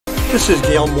This is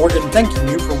Gail Morgan thanking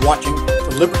you for watching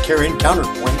the Libertarian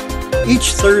Counterpoint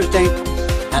each Thursday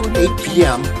at 8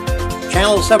 p.m.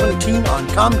 Channel 17 on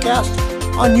Comcast,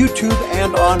 on YouTube,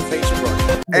 and on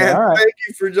Facebook. And thank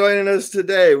you for joining us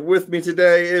today. With me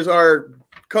today is our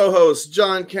co-hosts,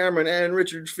 John Cameron and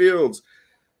Richard Fields.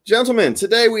 Gentlemen,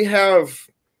 today we have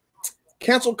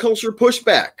cancel culture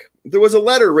pushback. There was a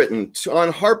letter written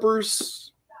on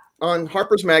Harper's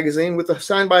magazine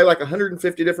signed by like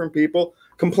 150 different people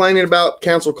complaining about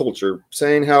cancel culture,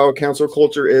 saying how cancel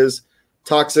culture is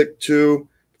toxic to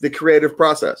the creative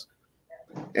process.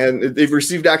 And they've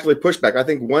received actually pushback. I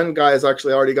think one guy has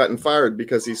actually already gotten fired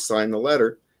because he signed the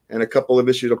letter, and a couple have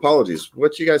issued apologies.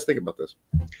 What do you guys think about this?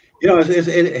 You know,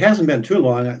 it hasn't been too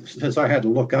long since I had to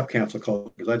look up cancel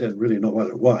culture because I didn't really know what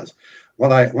it was.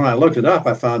 When I looked it up,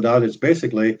 I found out it's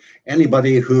basically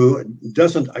anybody who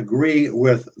doesn't agree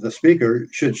with the speaker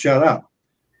should shut up.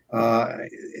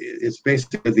 It's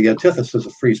basically the antithesis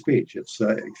of free speech. It's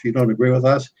if you don't agree with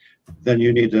us, then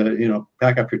you need to,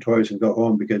 pack up your toys and go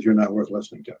home because you're not worth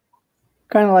listening to.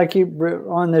 Kind of like you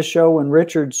on this show when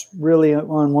Richard's really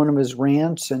on one of his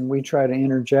rants and we try to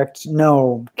interject.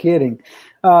 No, kidding.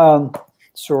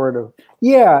 Sort of.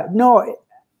 Yeah, no.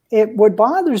 What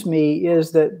bothers me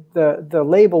is that the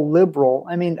label liberal.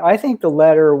 I mean, I think the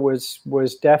letter was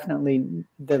definitely,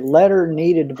 the letter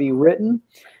needed to be written.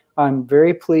 I'm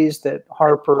very pleased that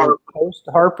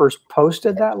Harper's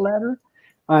posted that letter.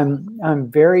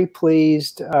 I'm very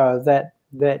pleased that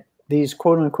these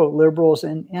quote unquote liberals,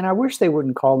 and I wish they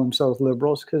wouldn't call themselves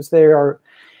liberals because they are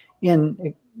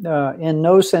in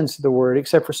no sense of the word,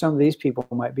 except for some of these people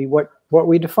might be what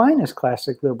we define as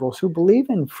classic liberals who believe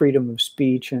in freedom of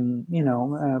speech and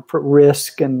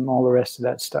risk and all the rest of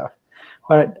that stuff.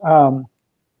 But when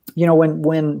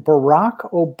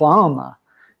Barack Obama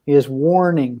is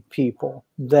warning people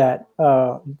that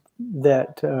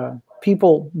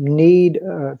people need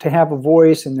to have a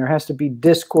voice and there has to be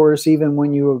discourse even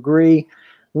when you agree,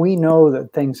 we know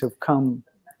that things have come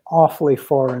awfully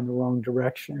far in the wrong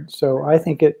direction. So I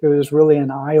think it was really an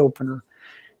eye-opener.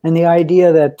 And the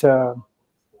idea that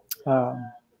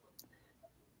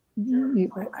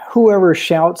whoever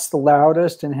shouts the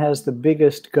loudest and has the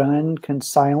biggest gun can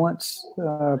silence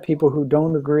people who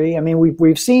don't agree. I mean,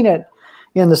 we've seen it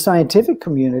in the scientific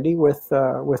community with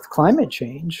climate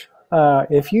change.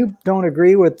 If you don't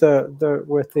agree with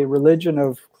the religion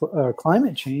of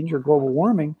climate change or global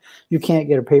warming, you can't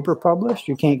get a paper published,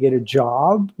 you can't get a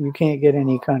job, you can't get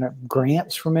any kind of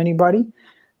grants from anybody,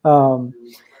 and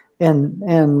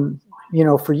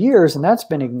for years, and that's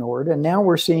been ignored. And now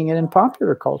we're seeing it in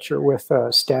popular culture with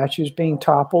statues being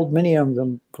toppled. Many of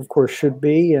them, of course, should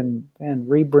be, and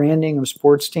rebranding of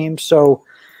sports teams. So.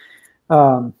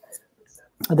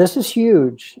 This is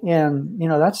huge, and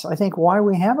that's, I think, why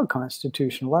we have a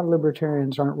constitution. A lot of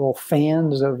libertarians aren't real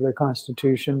fans of the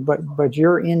Constitution, but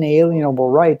your inalienable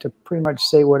right to pretty much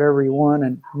say whatever you want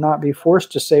and not be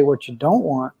forced to say what you don't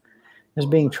want is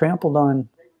being trampled on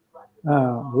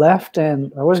left,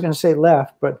 and I was going to say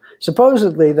left, but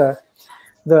supposedly the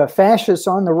fascists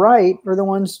on the right are the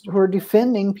ones who are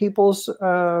defending people's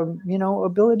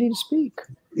ability to speak.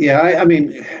 Yeah, I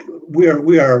mean, we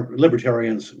are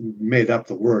libertarians, made up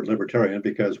the word libertarian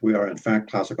because we are in fact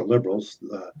classical liberals.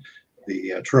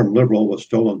 The term liberal was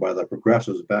stolen by the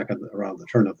progressives back around the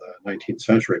turn of the 19th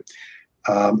century.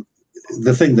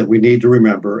 The thing that we need to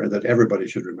remember, and that everybody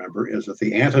should remember, is that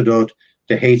the antidote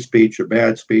to hate speech or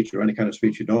bad speech or any kind of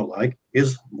speech you don't like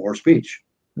is more speech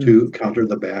to counter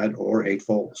the bad or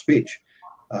hateful speech.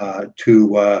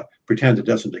 To pretend it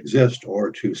doesn't exist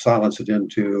or to silence it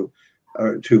into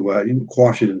or to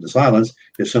quash it into silence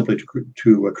is simply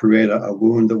to create a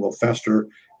wound that will fester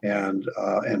and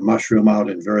mushroom out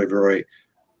in very, very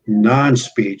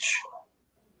non-speech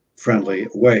friendly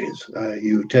ways.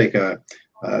 You take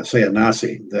say a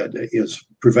Nazi that is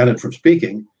prevented from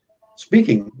speaking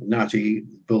Nazi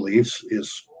beliefs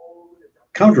is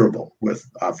counterable with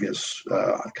obvious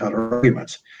counter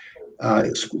arguments.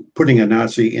 Putting a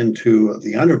Nazi into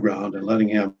the underground and letting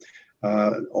him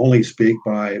only speak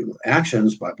by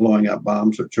actions, by blowing up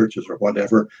bombs or churches or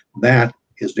whatever, that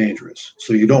is dangerous.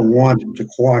 So you don't want to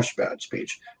quash bad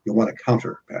speech. You want to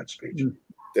counter bad speech.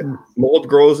 Mold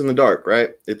grows in the dark,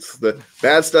 right? It's the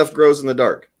bad stuff grows in the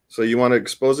dark. So you want to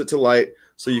expose it to light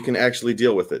so you can actually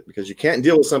deal with it, because you can't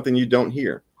deal with something you don't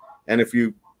hear. And if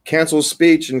you cancel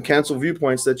speech and cancel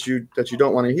viewpoints that you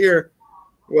don't want to hear,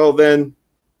 well, then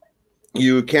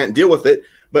you can't deal with it.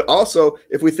 But also,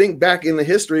 if we think back in the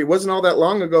history, it wasn't all that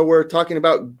long ago where talking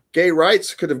about gay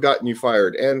rights could have gotten you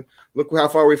fired. And look how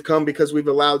far we've come because we've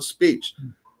allowed speech.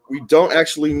 we don't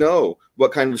actually know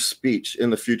what kind of speech in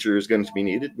the future is going to be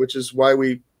needed, which is why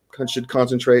we should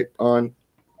concentrate on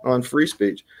free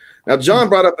speech. Now, John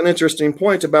brought up an interesting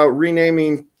point about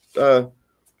renaming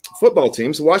football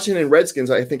teams. The Washington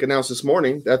Redskins, I think, announced this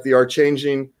morning that they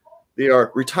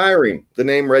are retiring the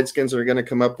name Redskins and are going to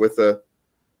come up with a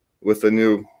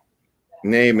new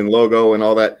name and logo and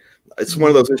all that. It's one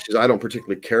of those issues I don't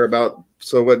particularly care about.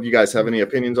 So what do you guys have any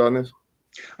opinions on this?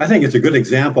 I think it's a good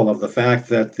example of the fact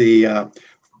that the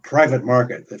private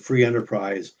market, the free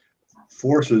enterprise,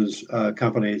 forces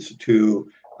companies to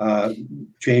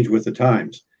change with the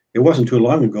times. It wasn't too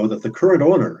long ago that the current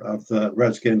owner of the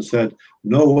Redskins said,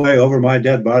 "No way, over my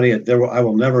dead body, I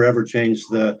will never ever change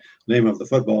the name of the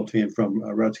football team from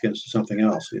Redskins to something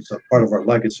else. It's a part of our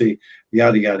legacy,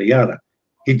 yada, yada, yada."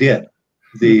 He did.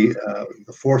 The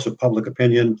force of public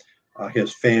opinion,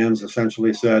 his fans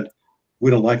essentially said, "We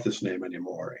don't like this name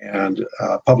anymore." And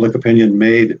public opinion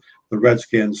made the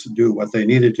Redskins do what they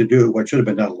needed to do, what should have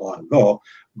been done long ago.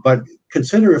 But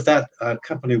consider if that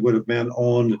company would have been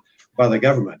owned by the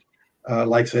government,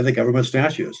 like say the government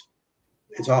statues.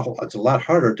 It's awful. It's a lot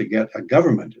harder to get a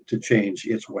government to change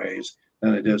its ways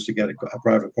than it is to get a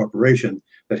private corporation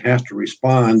that has to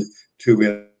respond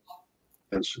to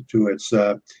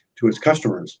its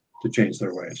customers to change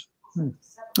their ways.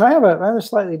 I have a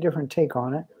slightly different take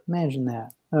on it. Imagine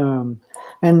that.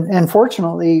 And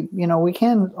fortunately, we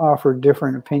can offer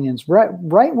different opinions.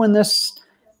 Right when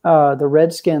the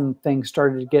Redskin thing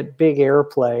started to get big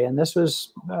airplay, and this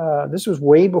was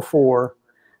way before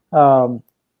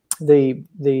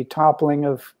the toppling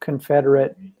of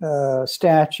Confederate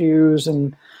statues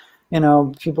and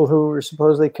people who were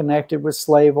supposedly connected with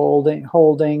slave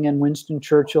holding and Winston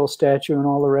Churchill statue and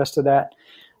all the rest of that.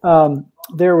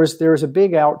 There was a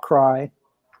big outcry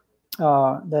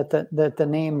that the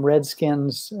name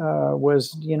Redskins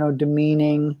was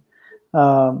demeaning,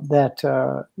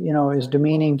 is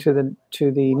demeaning to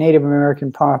the Native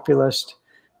American populace,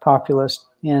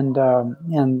 and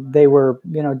they were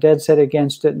dead set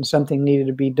against it, and something needed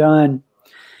to be done.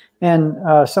 And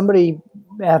somebody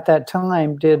at that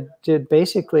time did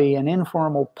basically an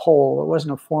informal poll. It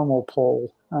wasn't a formal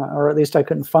poll, or at least I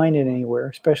couldn't find it anywhere,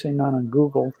 especially not on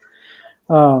Google.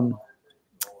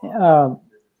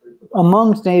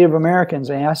 Amongst Native Americans,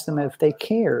 I asked them if they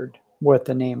cared what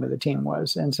the name of the team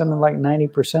was, and something like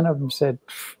 90% of them said,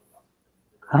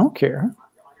 "I don't care."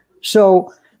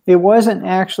 So it wasn't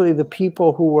actually the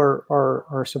people who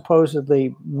are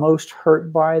supposedly most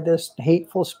hurt by this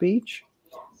hateful speech,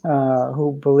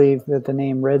 who believe that the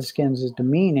name Redskins is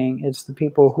demeaning. It's the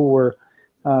people who were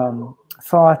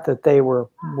thought that they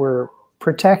were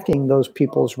protecting those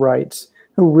people's rights,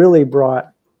 who really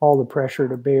brought all the pressure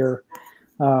to bear.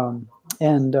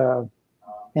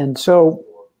 And so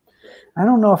I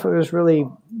don't know if it was really,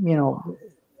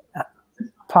 a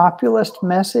populist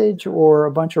message or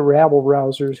a bunch of rabble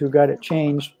rousers who got it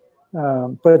changed.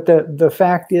 But the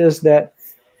fact is that,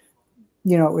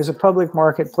 it was a public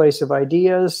marketplace of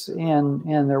ideas,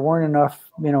 and there weren't enough,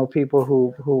 people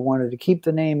who wanted to keep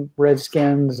the name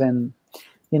Redskins, and,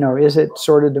 is it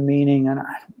sort of demeaning? And,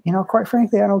 quite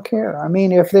frankly, I don't care. I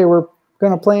mean, if they were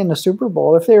going to play in the Super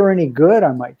Bowl, if they were any good,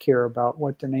 I might care about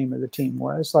what the name of the team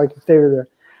was. Like if they were the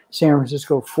San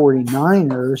Francisco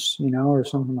 49ers, or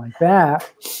something like that.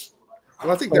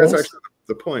 Well, I think that's actually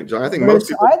the point, John. I think most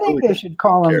people. I think they should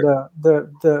call them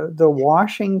the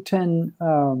Washington.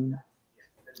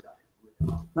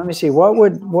 Let me see.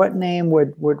 What name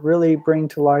would really bring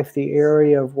to life the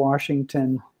area of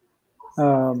Washington?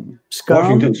 Scum.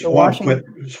 Washington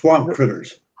swamp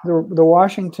critters. The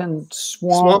Washington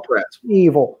swamp rats.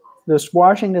 Evil. This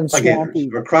Washington swamp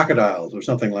evil. Or crocodiles or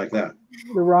something like that.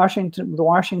 The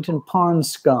Washington pond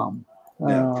scum.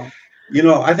 Yeah.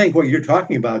 I think what you're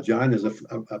talking about, John, is a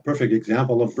perfect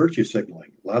example of virtue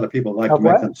signaling. A lot of people like to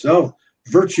make themselves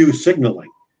virtue signaling.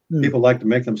 People like to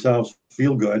make themselves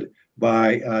feel good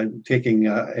by taking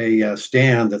a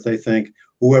stand that they think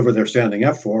whoever they're standing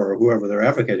up for or whoever they're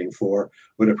advocating for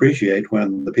would appreciate,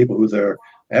 when the people who they're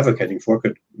advocating for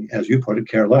could, as you put it,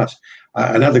 care less.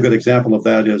 Another good example of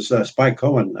that is Spike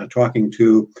Cohen talking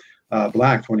to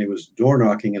blacks when he was door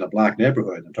knocking in a black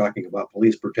neighborhood and talking about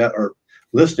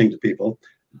listening to people,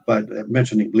 but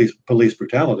mentioning police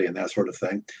brutality and that sort of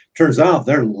thing. Turns out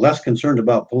they're less concerned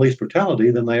about police brutality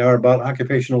than they are about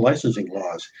occupational licensing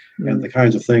laws and the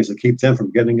kinds of things that keep them from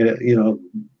getting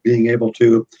being able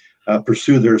to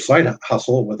pursue their side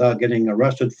hustle without getting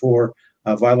arrested for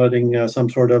violating some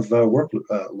sort of work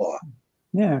law.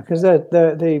 Yeah, because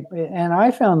and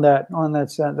I found that on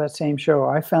that same show,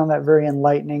 I found that very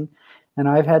enlightening, and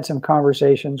I've had some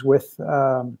conversations with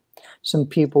some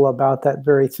people about that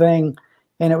very thing.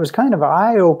 And it was kind of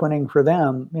eye-opening for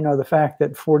them, you know, the fact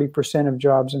that 40% of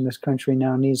jobs in this country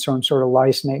now need some sort of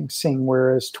licensing,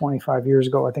 whereas 25 years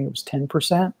ago, I think it was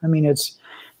 10%. I mean, it's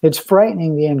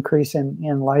frightening, the increase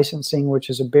in licensing, which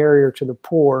is a barrier to the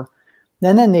poor.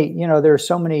 And then you know, there's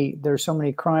so many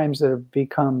crimes that have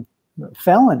become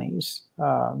felonies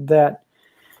that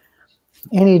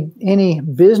any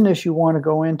business you want to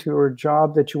go into or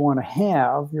job that you want to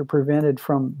have, you're prevented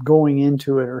from going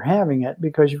into it or having it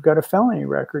because you've got a felony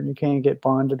record and you can't get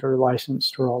bonded or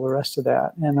licensed or all the rest of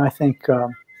that. And I think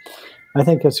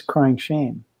it's a crying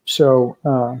shame. So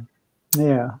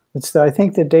yeah, I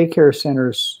think the daycare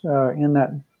centers in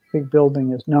that big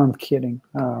building is. No, I'm kidding.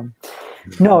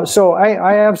 No, so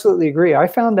I absolutely agree. I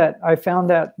found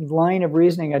that line of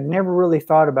reasoning. I'd never really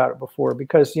thought about it before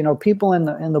because, you know, people in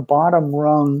the bottom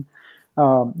rung,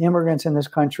 immigrants in this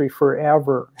country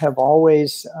forever have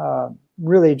always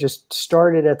really just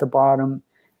started at the bottom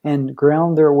and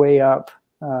ground their way up,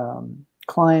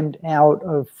 climbed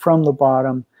out from the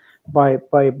bottom by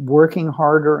working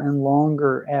harder and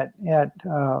longer at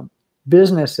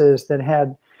businesses that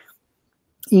had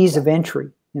ease of entry.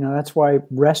 You know, that's why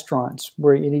restaurants,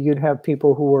 where you'd have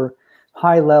people who were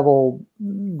high-level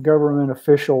government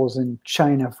officials in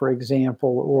China, for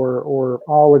example, or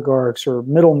oligarchs or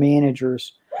middle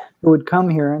managers who would come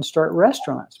here and start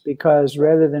restaurants because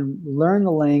rather than learn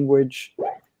the language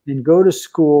and go to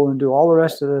school and do all the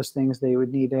rest of those things, they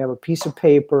would need to have a piece of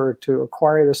paper to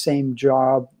acquire the same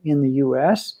job in the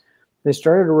U.S. They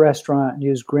started a restaurant and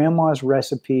used grandma's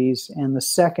recipes, and the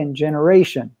second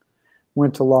generation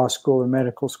went to law school or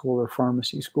medical school or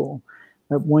pharmacy school.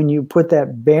 But when you put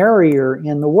that barrier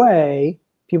in the way,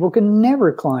 people can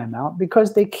never climb out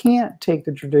because they can't take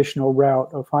the traditional route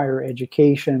of higher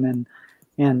education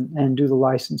and do the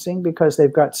licensing because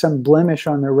they've got some blemish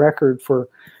on their record for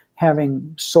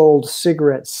having sold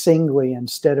cigarettes singly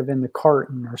instead of in the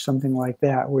carton or something like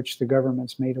that, which the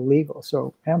government's made illegal.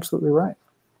 So absolutely right.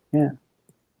 Yeah.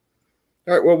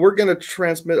 All right. Well, we're going to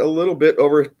transmit a little bit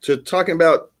over to talking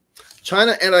about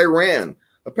China and Iran.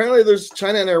 Apparently,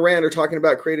 China and Iran are talking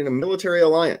about creating a military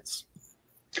alliance.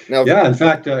 Now, yeah, in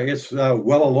fact, it's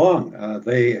well along.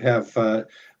 They have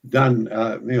done,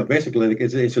 you know, basically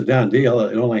it's a done deal.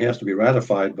 It only has to be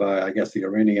ratified by, I guess, the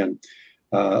Iranian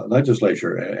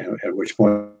legislature. At which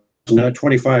point,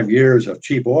 25 years of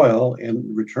cheap oil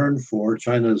in return for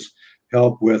China's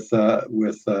help with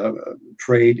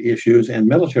trade issues and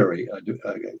military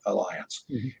alliance.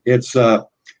 Mm-hmm. It's a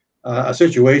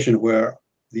situation where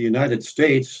the United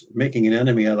States making an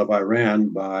enemy out of Iran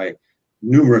by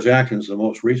numerous actions, the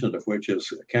most recent of which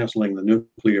is canceling the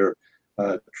nuclear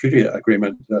treaty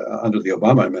agreement under the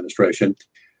Obama administration,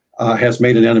 has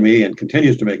made an enemy and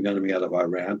continues to make an enemy out of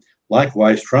Iran.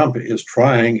 Likewise, Trump is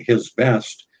trying his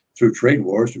best through trade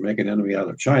wars to make an enemy out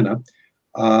of China.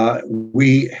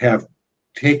 We have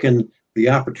taken the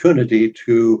opportunity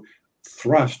to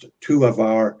thrust two of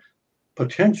our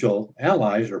potential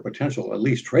allies or potential at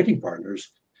least trading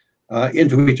partners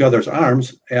into each other's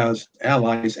arms as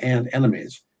allies and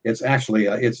enemies. It's actually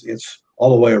it's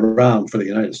all the way around for the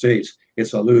United States.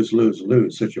 It's a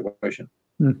lose-lose-lose situation.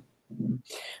 Hmm.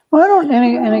 Well, I don't,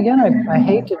 and again, I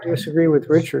hate to disagree with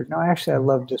Richard. No, actually, I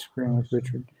love disagreeing with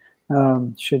Richard.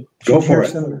 Should go for hear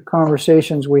it. Some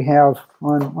conversations we have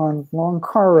on long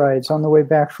car rides on the way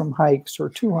back from hikes or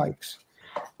two hikes.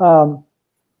 I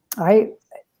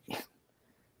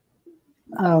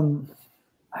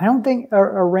don't think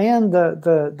Iran,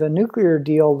 the nuclear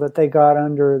deal that they got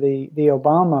under the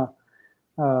Obama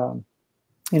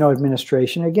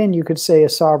administration. Again, you could say a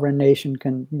sovereign nation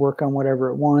can work on whatever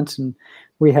it wants, and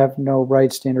we have no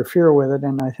rights to interfere with it.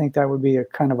 And I think that would be a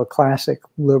kind of a classic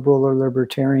liberal or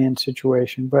libertarian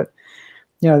situation. But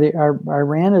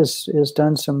Iran has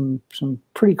done some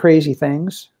pretty crazy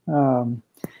things, really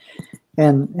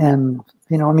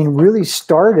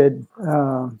started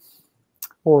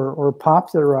or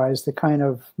popularized the kind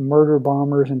of murder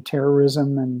bombers and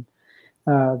terrorism and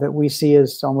that we see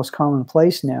as almost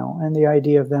commonplace now. And the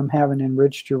idea of them having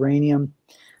enriched uranium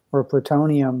or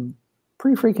plutonium,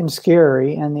 pretty freaking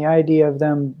scary. And the idea of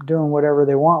them doing whatever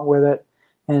they want with it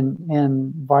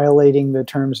and violating the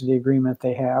terms of the agreement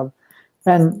they have.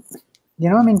 And,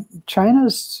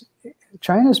 China's,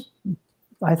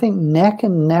 I think, neck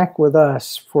and neck with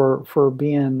us for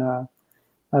being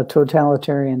a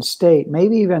totalitarian state,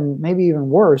 maybe even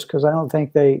worse, because I don't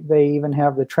think they even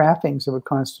have the trappings of a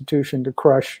constitution to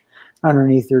crush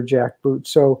underneath their jackboot.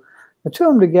 So the two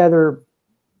of them together,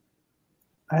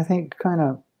 I think, kind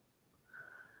of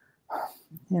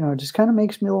just kind of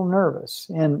makes me a little nervous.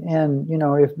 And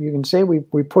if you can say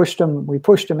we pushed them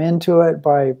into it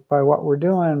by what we're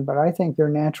doing, but I think they're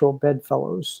natural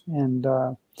bedfellows, and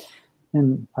I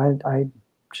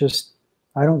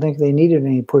don't think they needed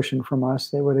any pushing from us.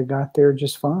 They would have got there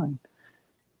just fine.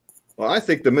 Well, I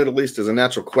think the Middle East is a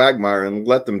natural quagmire, and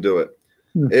let them do it.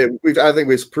 I think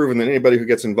we've proven that anybody who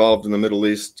gets involved in the Middle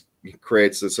East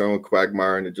creates its own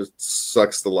quagmire, and it just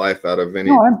sucks the life out of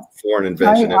any foreign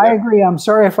invention. I agree. I'm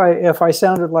sorry if I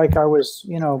sounded like I was,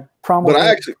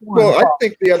 promulgating. But I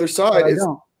think the other side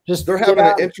is they're having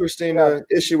an interesting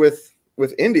issue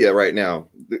with India right now,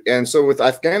 and so with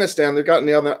Afghanistan, they've gotten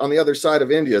on the other side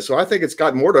of India. So I think it's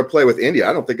got more to play with India.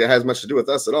 I don't think it has much to do with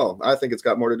us at all. I think it's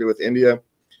got more to do with India,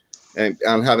 and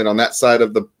having on that side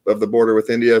of the border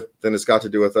with India than it's got to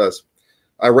do with us.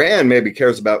 Iran maybe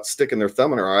cares about sticking their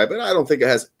thumb in our eye, but I don't think it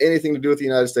has anything to do with the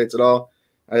United States at all.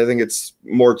 I think it's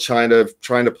more China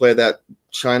trying to play that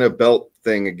China belt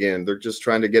thing again. They're just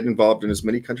trying to get involved in as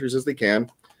many countries as they can.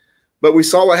 But we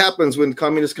saw what happens when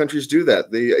communist countries do that.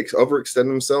 They overextend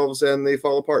themselves and they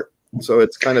fall apart. So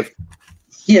it's kind of...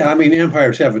 Yeah, I mean,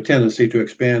 empires have a tendency to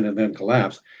expand and then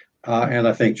collapse. And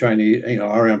I think Chinese,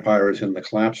 our empire is in the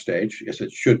collapse stage, as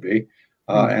it should be.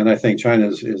 And I think China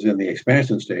is in the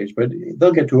expansion stage, but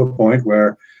they'll get to a point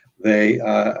where they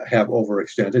have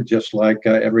overextended, just like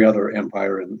every other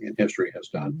empire in history has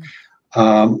done.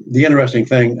 The interesting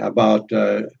thing about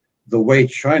the way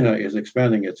China is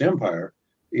expanding its empire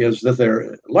is that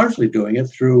they're largely doing it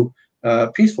through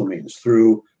peaceful means,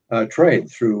 through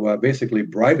trade, through basically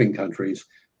bribing countries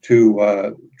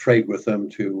to trade with them,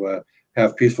 to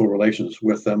have peaceful relations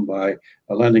with them by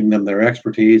lending them their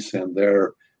expertise and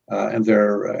their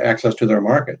access to their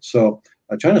market. So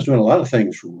China's doing a lot of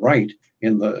things right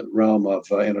in the realm of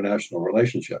international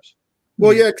relationships.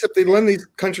 Well, yeah, except they lend these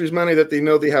countries money that they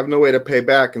know they have no way to pay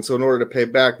back. And so in order to pay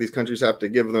back, these countries have to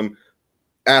give them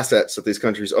assets that these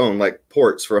countries own, like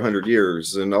ports for 100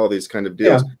 years and all these kind of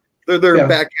deals. Yeah. They're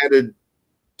backhanded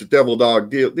devil dog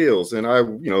deals. And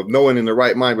no one in their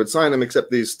right mind would sign them except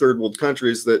these third world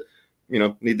countries that,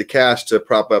 need the cash to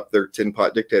prop up their tin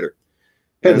pot dictator.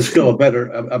 And it's still a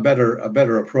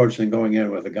better approach than going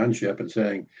in with a gunship and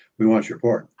saying, we want your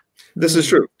port. This is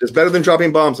true. It's better than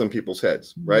dropping bombs on people's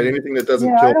heads, right? Anything that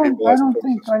doesn't kill people. I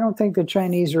don't think the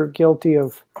Chinese are guilty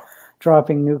of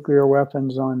dropping nuclear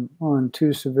weapons on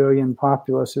two civilian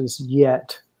populaces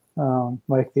yet,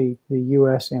 like the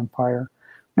U.S. empire.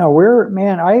 Now,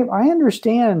 I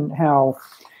understand how.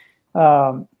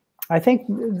 I think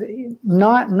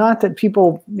not that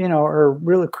people are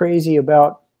really crazy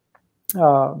about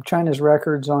China's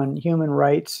records on human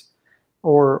rights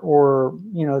or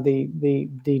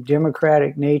the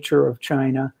democratic nature of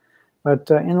China, but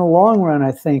in the long run,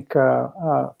 I think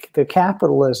the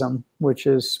capitalism, which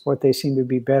is what they seem to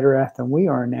be better at than we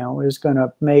are now, is going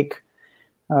to make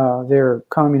their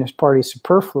Communist Party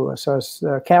superfluous. So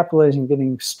capitalism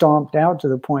getting stomped out to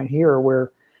the point here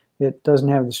where it doesn't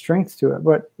have the strength to it.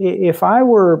 But if I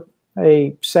were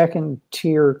a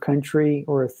second-tier country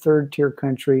or a third-tier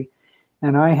country,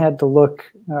 and I had to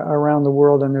look around the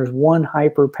world, and there's one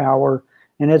hyperpower,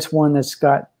 and it's one that's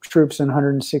got troops in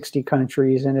 160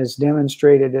 countries and has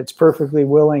demonstrated it's perfectly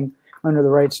willing under the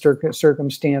right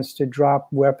circumstance to drop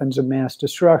weapons of mass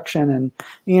destruction and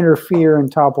interfere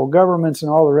and topple governments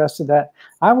and all the rest of that,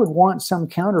 I would want some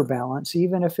counterbalance,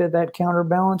 even if that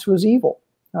counterbalance was evil.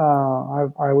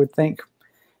 I would think,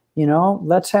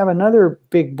 let's have another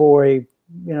big boy,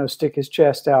 stick his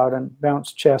chest out and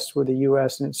bounce chests with the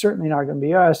U.S. And it's certainly not going to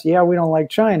be us. Yeah, we don't like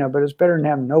China, but it's better than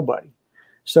having nobody.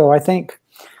 So I think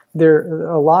a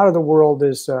lot of the world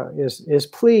is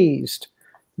pleased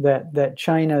that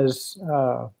China's,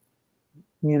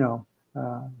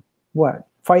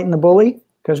 fighting the bully,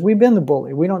 because we've been the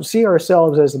bully. We don't see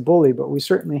ourselves as the bully, but we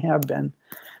certainly have been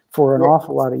for an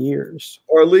awful lot of years.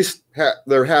 Or at least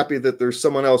they're happy that there's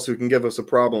someone else who can give us a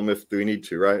problem if we need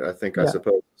to, right? I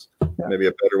suppose maybe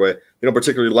a better way. They don't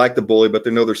particularly like the bully, but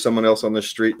they know there's someone else on the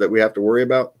street that we have to worry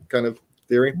about, kind of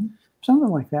theory. Something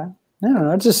like that. I don't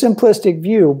know. It's a simplistic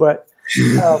view, but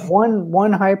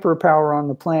one hyperpower on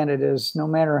the planet is, no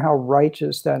matter how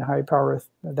righteous that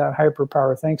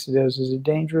hyperpower thinks it is a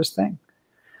dangerous thing.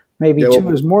 Maybe two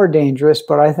is more dangerous,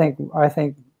 but I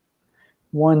think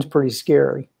one's pretty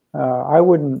scary. I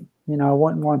wouldn't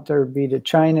want there to be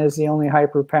China as the only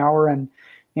hyperpower,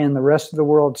 and the rest of the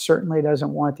world certainly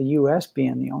doesn't want the U.S.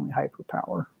 being the only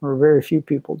hyperpower, or very few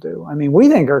people do. I mean, we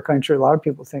think a lot of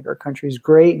people think our country is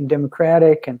great and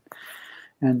democratic and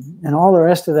all the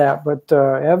rest of that, but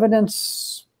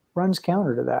evidence runs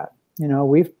counter to that. You know,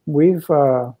 we've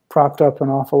propped up an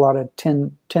awful lot of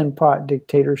tin pot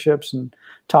dictatorships and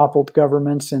toppled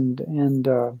governments and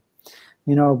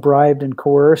you know, bribed and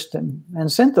coerced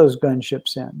and sent those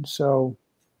gunships in. So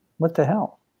what the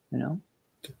hell, you know?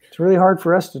 It's really hard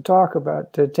for us to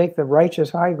take the righteous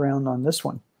high ground on this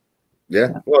one.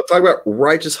 Yeah. Well, talk about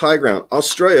righteous high ground.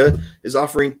 Australia is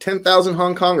offering 10,000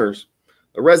 Hong Kongers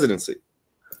a residency.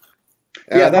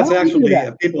 Yeah, that's actually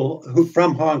people who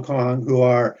from Hong Kong who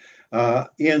are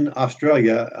in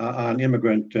Australia on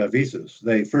immigrant visas.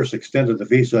 They first extended the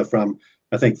visa from,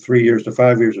 I think, 3 years to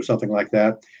 5 years or something like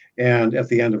that. And at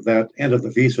the end of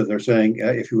the visa, they're saying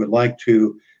if you would like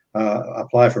to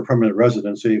apply for permanent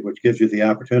residency, which gives you the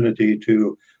opportunity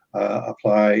to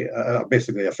apply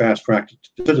basically a fast track to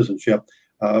citizenship,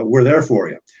 we're there for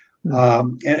you.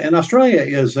 And Australia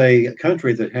is a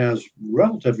country that has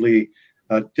relatively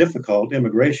difficult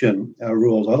immigration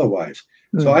rules otherwise.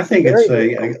 So I think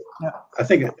I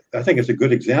think it's a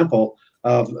good example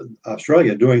of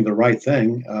Australia doing the right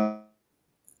thing.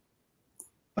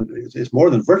 It's more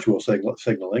than virtual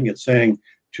signaling. It's saying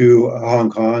to Hong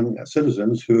Kong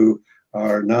citizens who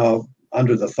are now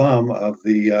under the thumb of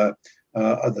the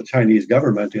Chinese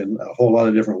government in a whole lot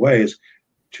of different ways,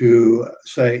 to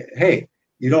say, hey,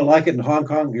 you don't like it in Hong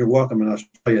Kong, you're welcome in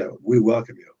Australia. We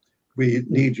welcome you. We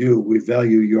need you. We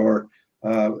value your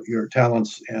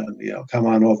talents, and come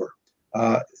on over.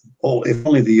 If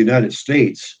only the United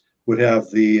States would have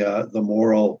the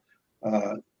moral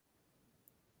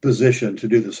position to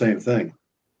do the same thing.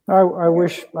 I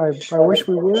wish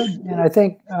we would, and I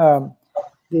think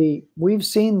we've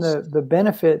seen the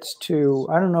benefits to.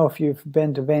 I don't know if you've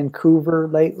been to Vancouver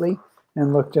lately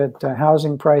and looked at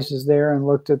housing prices there, and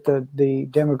looked at the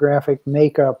demographic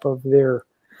makeup of their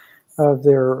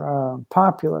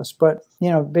populace. But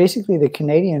basically the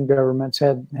Canadian government's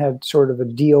had sort of a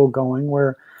deal going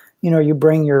where you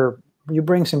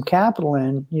bring some capital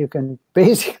in, you can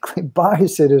basically buy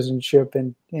citizenship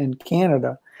in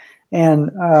Canada,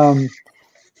 and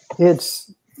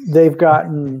they've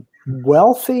gotten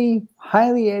wealthy,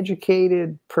 highly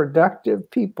educated, productive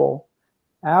people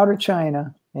out of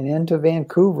China and into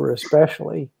Vancouver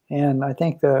especially. And I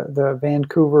think the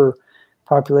Vancouver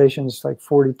population is like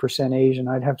 40% Asian.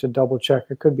 I'd have to double check.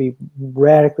 I could be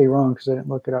radically wrong because I didn't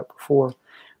look it up before.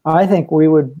 I think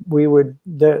the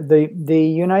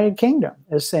United Kingdom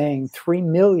is saying 3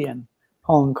 million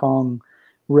Hong Kong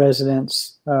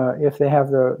residents if they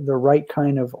have the right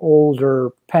kind of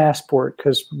older passport,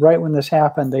 because right when this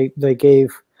happened, they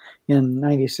gave, in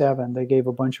 '97, they gave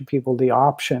a bunch of people the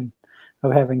option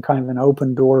of having kind of an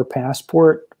open door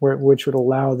passport, which would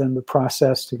allow them the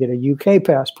process to get a UK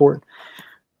passport.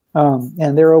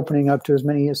 And they're opening up to as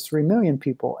many as 3 million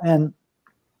people. And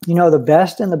the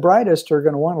best and the brightest are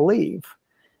going to want to leave.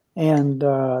 And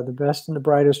the best and the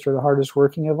brightest are the hardest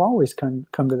working have always come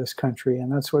to this country.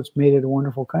 And that's what's made it a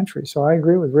wonderful country. So I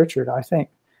agree with Richard. I think,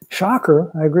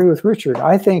 shocker, I agree with Richard.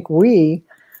 I think we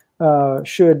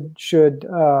should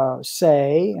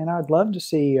say, and I'd love to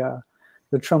see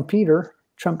the Trump tweeter,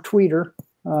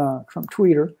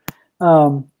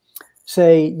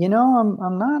 say,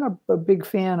 I'm not a big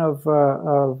fan of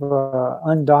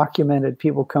undocumented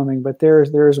people coming, but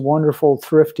there's wonderful,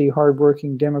 thrifty,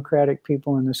 hardworking, democratic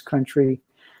people in this country,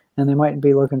 and they might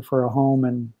be looking for a home.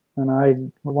 And why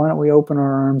don't we open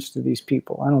our arms to these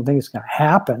people? I don't think it's going to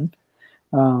happen,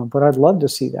 but I'd love to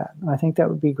see that. I think that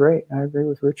would be great. I agree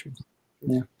with Richard.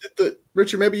 Yeah.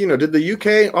 Richard, maybe did the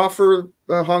UK offer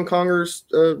Hong Kongers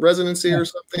residency or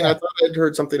something? Yeah. I thought I'd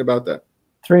heard something about that.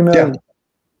 3 million. Yeah.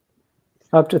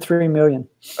 Up to 3 million.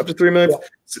 Up to 3 million.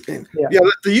 Yeah.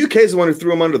 The UK is the one who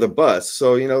threw them under the bus.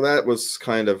 So that was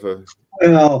kind of a.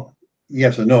 Well,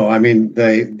 yes and no. I mean,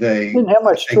 they didn't have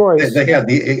much choice. They had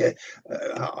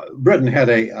Britain had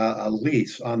a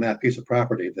lease on that piece of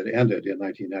property that ended in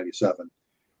 1997,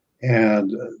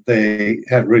 and they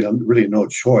had really no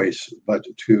choice but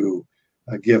to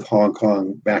give Hong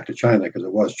Kong back to China, because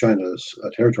it was China's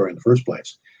territory in the first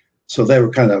place. So they were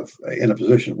kind of in a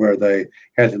position where they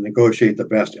had to negotiate the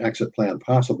best exit plan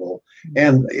possible.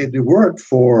 And it worked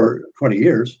for 20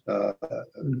 years,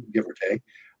 give or take.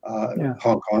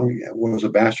 Hong Kong was a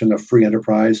bastion of free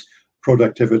enterprise,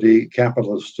 productivity,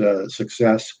 capitalist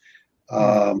success.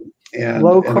 And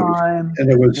low crime.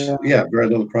 And it was, very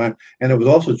little crime. And it was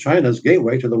also China's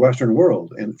gateway to the Western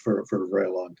world for a very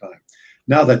long time.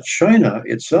 Now that China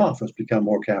itself has become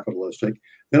more capitalistic,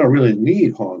 they don't really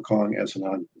need Hong Kong as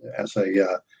a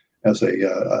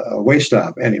way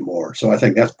stop anymore. So I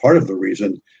think that's part of the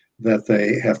reason that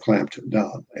they have clamped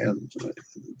down. And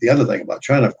the other thing about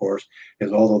China, of course,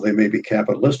 is although they may be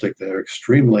capitalistic, they're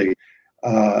extremely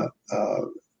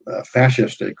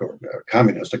fascistic or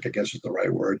communistic, I guess is the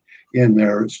right word, in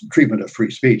their treatment of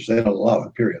free speech. They don't allow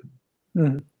it, period.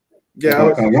 Mm-hmm.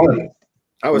 Yeah,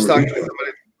 I was talking to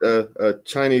somebody, a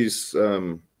Chinese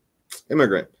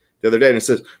immigrant the other day, and it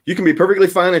says you can be perfectly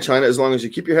fine in China as long as you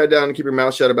keep your head down and keep your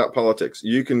mouth shut about politics.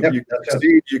 You can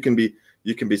succeed, you can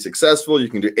be successful, you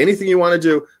can do anything you want to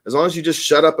do as long as you just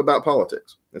shut up about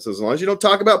politics. And so as long as you don't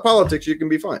talk about politics, you can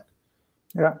be fine.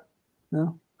 Yeah.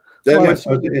 No.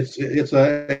 It's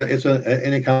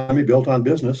an economy built on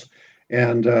business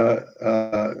and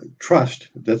trust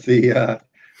that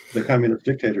the communist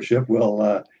dictatorship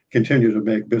will continue to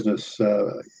make business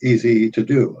easy to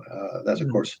do. That's, of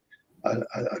course,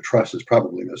 a trust is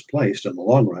probably misplaced in the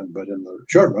long run, but in the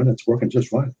short run, it's working just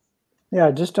fine. Yeah,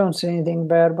 just don't say anything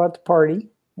bad about the party,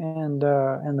 and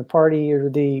the party or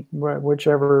the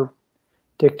whichever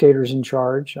dictator's in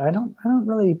charge. I don't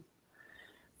really.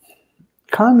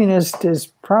 Communist is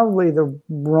probably the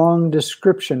wrong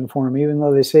description for them, even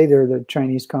though they say they're the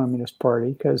Chinese Communist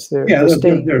Party, because they're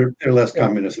less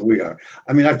communist than we are.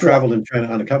 I mean, I've traveled in China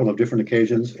on a couple of different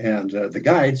occasions, and the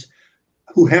guides,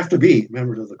 who have to be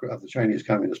members of the Chinese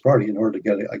Communist Party in order to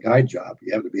get a guide job,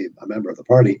 you have to be a member of the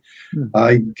party.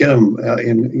 I get them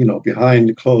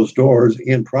behind closed doors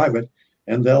in private,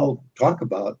 and they'll talk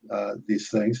about these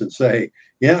things and say,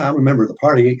 "Yeah, I'm a member of the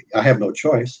party. I have no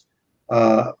choice."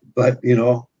 But,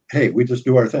 hey, we just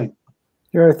do our thing.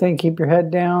 Do our thing, keep your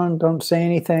head down, don't say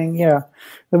anything. Yeah.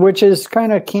 Which is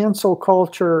kind of cancel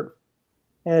culture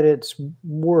at its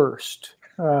worst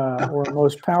or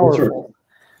most powerful.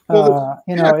 To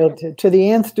the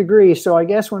nth degree. So I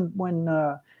guess when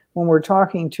we're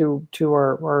talking to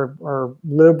our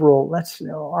liberal,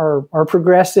 our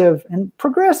progressive, and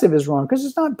progressive is wrong because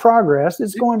it's not progress.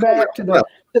 It's going back to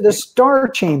the Star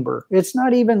Chamber. It's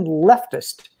not even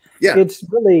leftist. Yeah, it's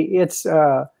really I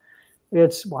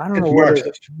don't know what it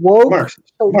is.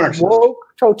 Woke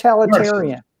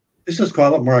totalitarian. Let's just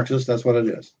call it Marxist. That's what it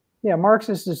is. Yeah,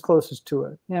 Marxist is closest to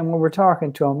it. And when we're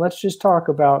talking to them, let's just talk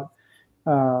about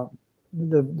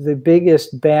the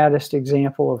biggest, baddest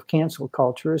example of cancel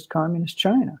culture is communist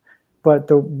China.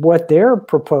 But what they're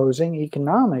proposing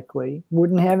economically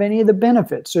wouldn't have any of the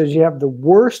benefits. So you have the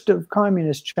worst of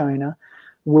communist China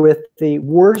with the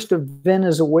worst of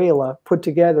Venezuela put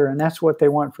together, and that's what they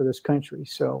want for this country.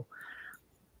 So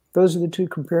those are the two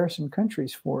comparison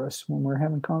countries for us when we're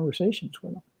having conversations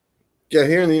with them. Yeah,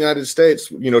 here in the United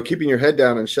States, keeping your head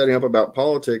down and shutting up about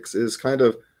politics is kind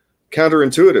of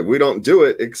counterintuitive. We don't do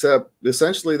it, except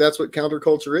essentially that's what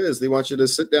counterculture is. They want you to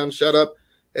sit down, shut up,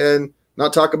 and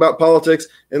not talk about politics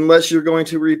unless you're going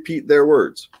to repeat their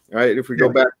words, right? If we go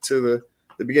back to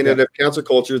the beginning of cancel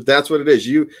culture, that's what it is.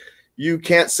 You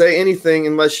can't say anything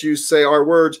unless you say our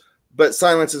words, but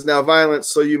silence is now violence,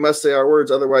 so you must say our words,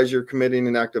 otherwise you're committing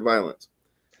an act of violence.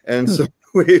 And so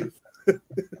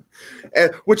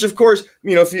which of course,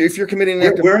 if you're committing an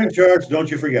act of we're in charge, don't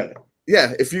you forget it.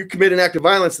 Yeah, if you commit an act of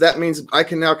violence, that means I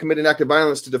can now commit an act of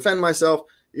violence to defend myself,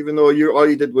 even though all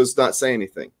you did was not say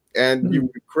anything. And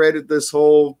you created this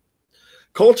whole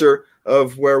culture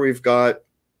of where we've got,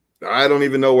 I don't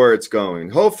even know where it's going.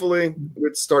 Hopefully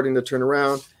it's starting to turn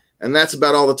around. And that's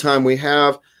about all the time we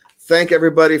have. Thank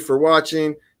everybody for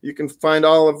watching. You can find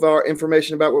all of our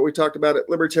information about what we talked about at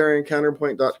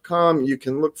libertariancounterpoint.com. You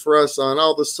can look for us on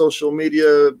all the social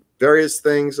media, various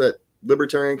things at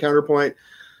Libertarian Counterpoint.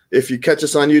 If you catch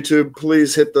us on YouTube,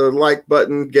 please hit the like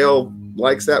button. Gail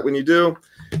likes that when you do.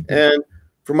 And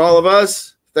from all of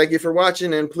us, thank you for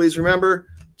watching. And please remember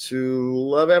to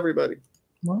love everybody.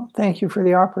 Well, thank you for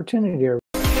the opportunity.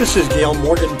 This is Gail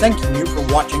Morgan thanking you for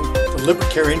watching the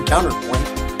Libertarian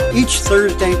Counterpoint each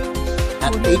Thursday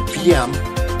at 8 p.m.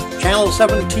 Channel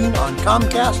 17 on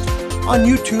Comcast, on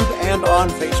YouTube, and on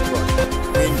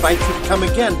Facebook. We invite you to come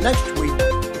again next week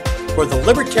for the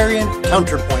Libertarian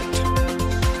Counterpoint.